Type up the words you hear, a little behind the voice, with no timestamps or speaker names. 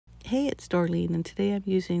Hey, it's Dorleen, and today I'm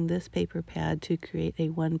using this paper pad to create a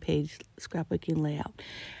one-page scrapbooking layout.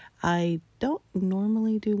 I don't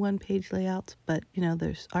normally do one-page layouts, but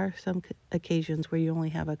there are some occasions where you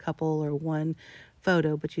only have a couple or one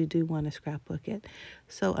photo, but you do want to scrapbook it.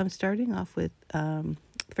 So I'm starting off with,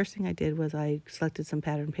 first thing I did was I selected some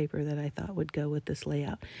pattern paper that I thought would go with this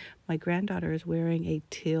layout. My granddaughter is wearing a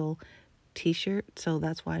teal t-shirt, so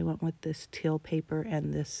that's why I went with this teal paper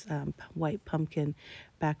and this white pumpkin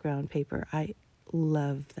background paper. I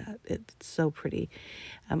love that. It's so pretty.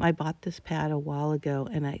 I bought this pad a while ago,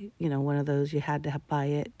 and one of those you had to buy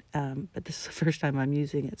it, but this is the first time I'm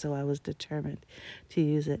using it, so I was determined to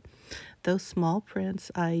use it. Those small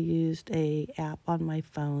prints, I used a app on my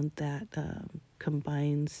phone that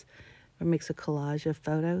combines or makes a collage of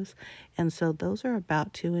photos. And so those are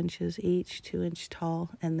about 2 inches each, 2-inch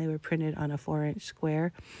tall, and they were printed on a 4-inch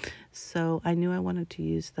square. So I knew I wanted to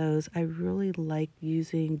use those. I really like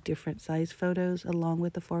using different size photos along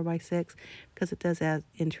with the 4x6 because it does add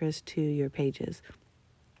interest to your pages.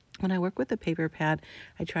 When I work with the paper pad,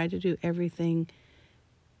 I try to do everything,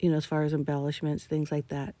 as far as embellishments, things like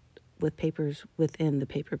that, with papers within the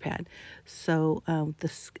paper pad. So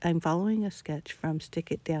I'm following a sketch from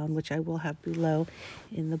Stick It Down, which I will have below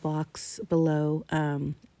in the box below.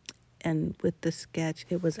 And with the sketch,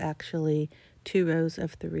 it was actually 2 rows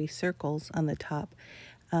of 3 circles on the top.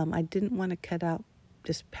 I didn't want to cut out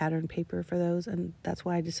just pattern paper for those, and that's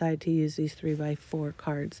why I decided to use these 3x4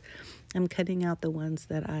 cards. I'm cutting out the ones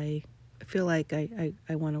that I feel like I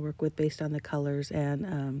want to work with based on the colors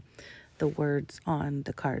and the words on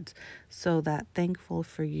the cards. So that Thankful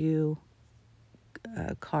for You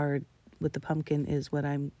card with the pumpkin is what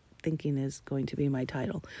I'm thinking is going to be my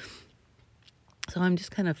title. So I'm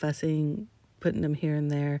just kind of fussing, putting them here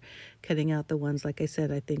and there, cutting out the ones, like I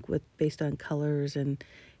said, I think based on colors and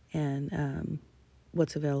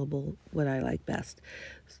what's available, what I like best.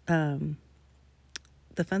 The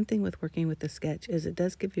fun thing with working with the sketch is it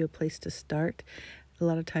does give you a place to start. A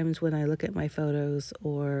lot of times when I look at my photos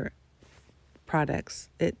or products,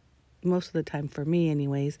 it most of the time, for me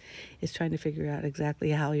anyways, is trying to figure out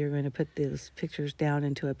exactly how you're going to put those pictures down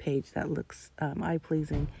into a page that looks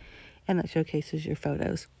eye-pleasing and that showcases your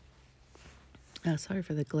photos. Sorry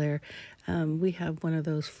for the glare. We have one of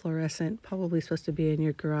those fluorescent, probably supposed to be in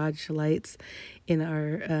your garage lights in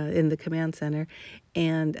the command center,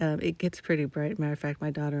 and it gets pretty bright. Matter of fact, my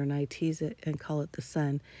daughter and I tease it and call it the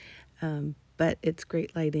sun. But it's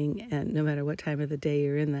great lighting, and no matter what time of the day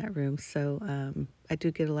you're in that room. So I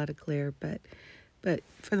do get a lot of glare, but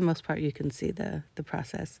for the most part, you can see the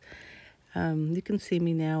process. You can see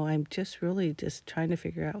me now. I'm just really just trying to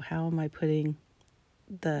figure out how am I putting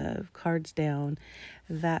the cards down.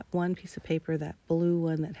 That one piece of paper, that blue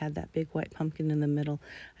one that had that big white pumpkin in the middle,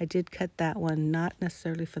 I did cut that one, not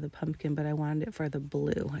necessarily for the pumpkin, but I wanted it for the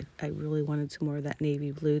blue. I really wanted some more of that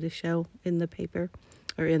navy blue to show in the paper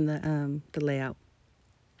or in the layout.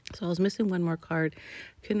 So I was missing one more card,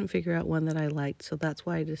 couldn't figure out one that I liked, so that's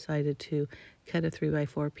why I decided to cut a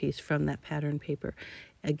 3x4 piece from that pattern paper.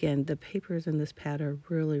 Again, the papers in this pad are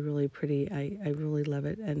really, really pretty. I really love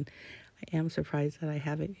it, and I am surprised that I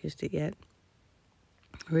haven't used it yet.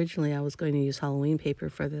 Originally, I was going to use Halloween paper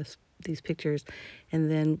for these pictures,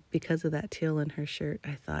 and then because of that teal in her shirt,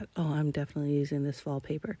 I thought, oh, I'm definitely using this fall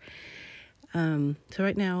paper. So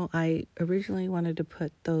right now, I originally wanted to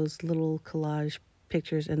put those little collage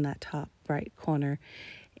pictures in that top right corner,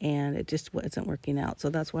 and it just wasn't working out. So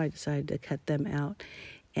that's why I decided to cut them out,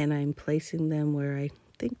 and I'm placing them where I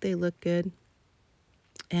think they look good.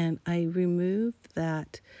 And I removed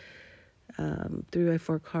that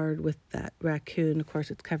 3x4 card with that raccoon. Of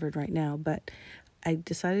course, it's covered right now, but I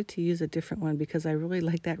decided to use a different one because I really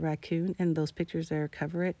like that raccoon, and those pictures there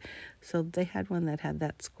cover it. So they had one that had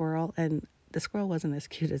that squirrel, and the squirrel wasn't as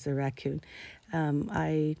cute as the raccoon.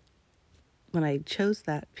 When I chose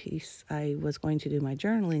that piece, I was going to do my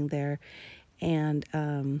journaling there, and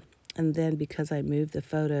then because I moved the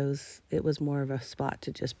photos, it was more of a spot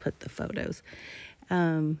to just put the photos.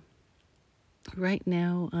 Right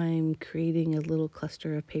now, I'm creating a little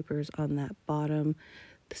cluster of papers on that bottom,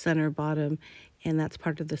 the center bottom, and that's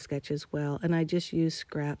part of the sketch as well. And I just used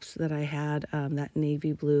scraps that I had, that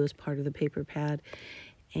navy blue as part of the paper pad,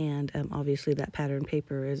 and obviously that pattern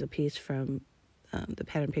paper is a piece from the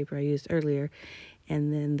pattern paper I used earlier,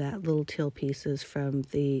 and then that little teal piece is from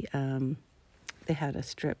they had a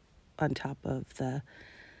strip on top of the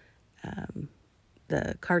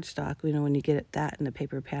cardstock, when you get that in the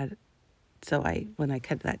paper pad. So when I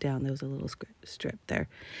cut that down, there was a little strip there.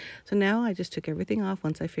 So now I just took everything off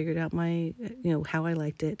once I figured out my, how I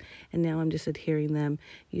liked it. And now I'm just adhering them.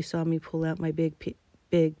 You saw me pull out my big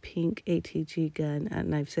big pink ATG gun,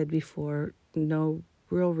 and I've said before, no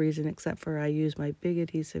real reason except for I use my big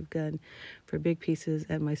adhesive gun for big pieces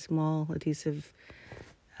and my small adhesive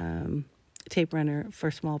tape runner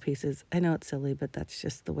for small pieces. I know it's silly, but that's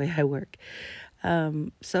just the way I work.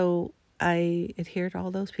 So I adhered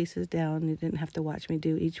all those pieces down. You didn't have to watch me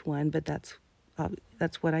do each one, but that's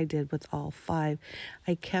what I did with all 5.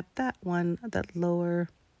 I kept that lower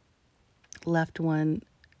left one,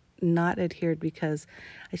 not adhered because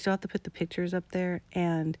I still have to put the pictures up there,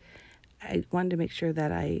 and I wanted to make sure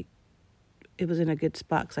that it was in a good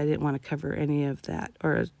spot because I didn't want to cover any of that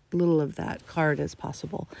or as little of that card as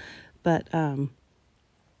possible. But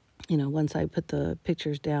once I put the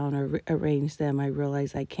pictures down or arrange them, I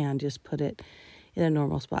realized I can just put it in a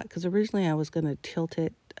normal spot, because originally I was going to tilt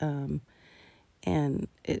it, and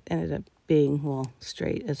it ended up being, well,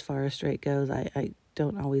 straight. As far as straight goes, I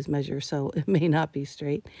don't always measure, so it may not be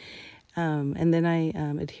straight. And then I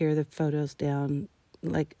adhere the photos down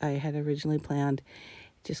like I had originally planned,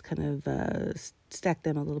 just kind of stack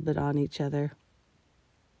them a little bit on each other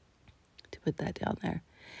to put that down there.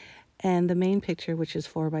 And the main picture, which is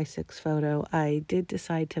 4x6 photo, I did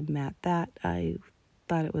decide to matte that. I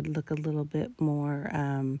thought it would look a little bit more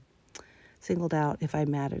singled out if I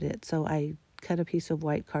matted it. So I cut a piece of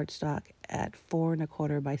white cardstock at 4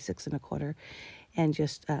 1/4 by 6 1/4 and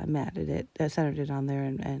just matted it, centered it on there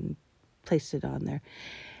and placed it on there.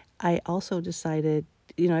 I also decided,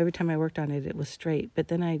 every time I worked on it, it was straight, but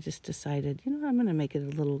then I just decided, I'm going to make it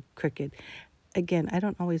a little crooked. Again, I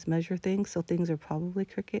don't always measure things, so things are probably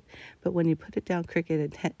crooked, but when you put it down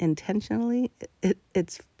crooked intentionally,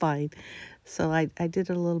 it's fine. So I did it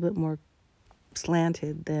a little bit more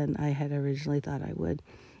slanted than I had originally thought I would.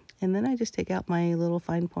 And then I just take out my little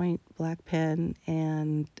fine point black pen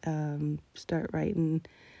and start writing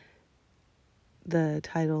the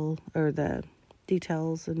title or the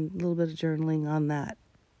details and a little bit of journaling on that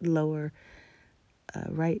lower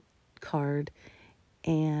right card.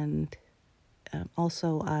 And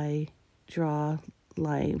also I draw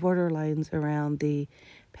border lines around the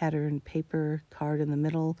pattern paper card in the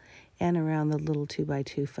middle and around the little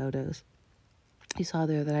 2x2 photos. You saw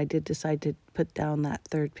there that I did decide to put down that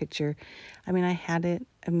third picture. I mean, I had it.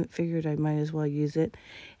 I figured I might as well use it.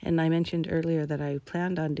 And I mentioned earlier that I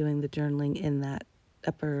planned on doing the journaling in that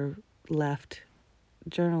upper left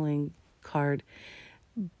journaling card.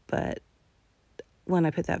 But when I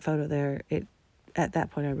put that photo there, at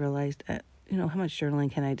that point I realized, how much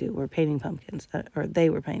journaling can I do? We're painting pumpkins, or they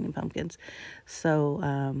were painting pumpkins.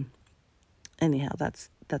 So anyhow, that's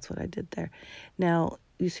what I did there. Now,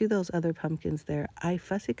 you see those other pumpkins there? I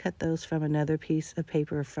fussy cut those from another piece of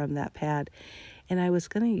paper from that pad, and I was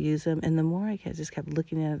going to use them, and the more I just kept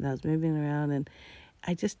looking at it, and I was moving around, and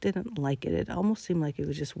I just didn't like it. It almost seemed like it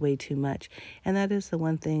was just way too much. And that is the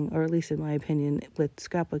one thing, or at least in my opinion, with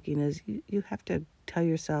scrapbooking, is you have to tell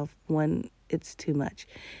yourself when it's too much,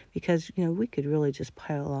 because we could really just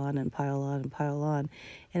pile on and pile on and pile on,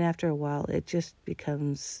 and after a while it just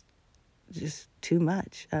becomes just too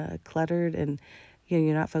much, cluttered, and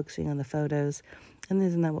you're not focusing on the photos, and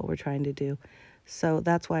isn't that what we're trying to do? So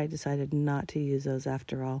that's why I decided not to use those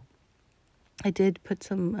after all. I did put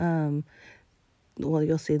some well,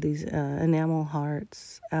 you'll see these enamel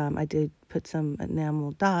hearts. I did put some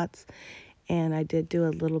enamel dots, and I did do a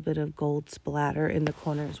little bit of gold splatter in the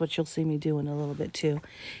corners, which you'll see me do in a little bit too.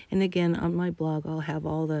 And again, on my blog, I'll have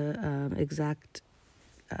all the exact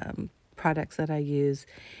products that I use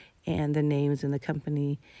and the names and the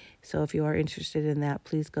company. So if you are interested in that,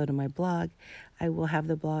 please go to my blog. I will have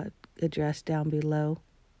the blog address down below,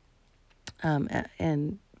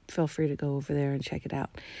 and feel free to go over there and check it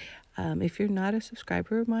out. If you're not a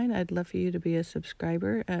subscriber of mine, I'd love for you to be a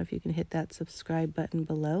subscriber. If you can hit that subscribe button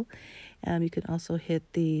below. You can also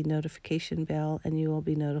hit the notification bell, and you will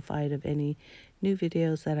be notified of any new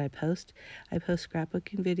videos that I post. I post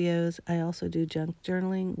scrapbooking videos. I also do junk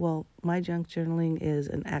journaling. Well, my junk journaling is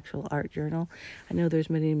an actual art journal. I know there's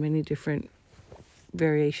many, many different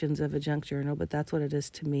variations of a junk journal, but that's what it is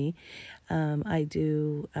to me.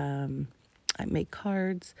 I make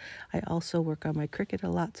cards. I also work on my Cricut a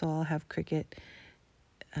lot, so I'll have Cricut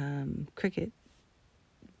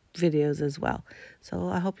videos as well. So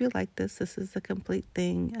I hope you like this. This is the complete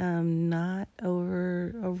thing. Not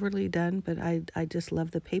overly done, but I just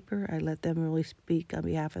love the paper. I let them really speak on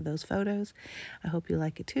behalf of those photos. I hope you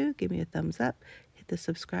like it too. Give me a thumbs up, hit the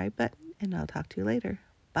subscribe button, and I'll talk to you later.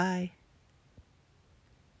 Bye.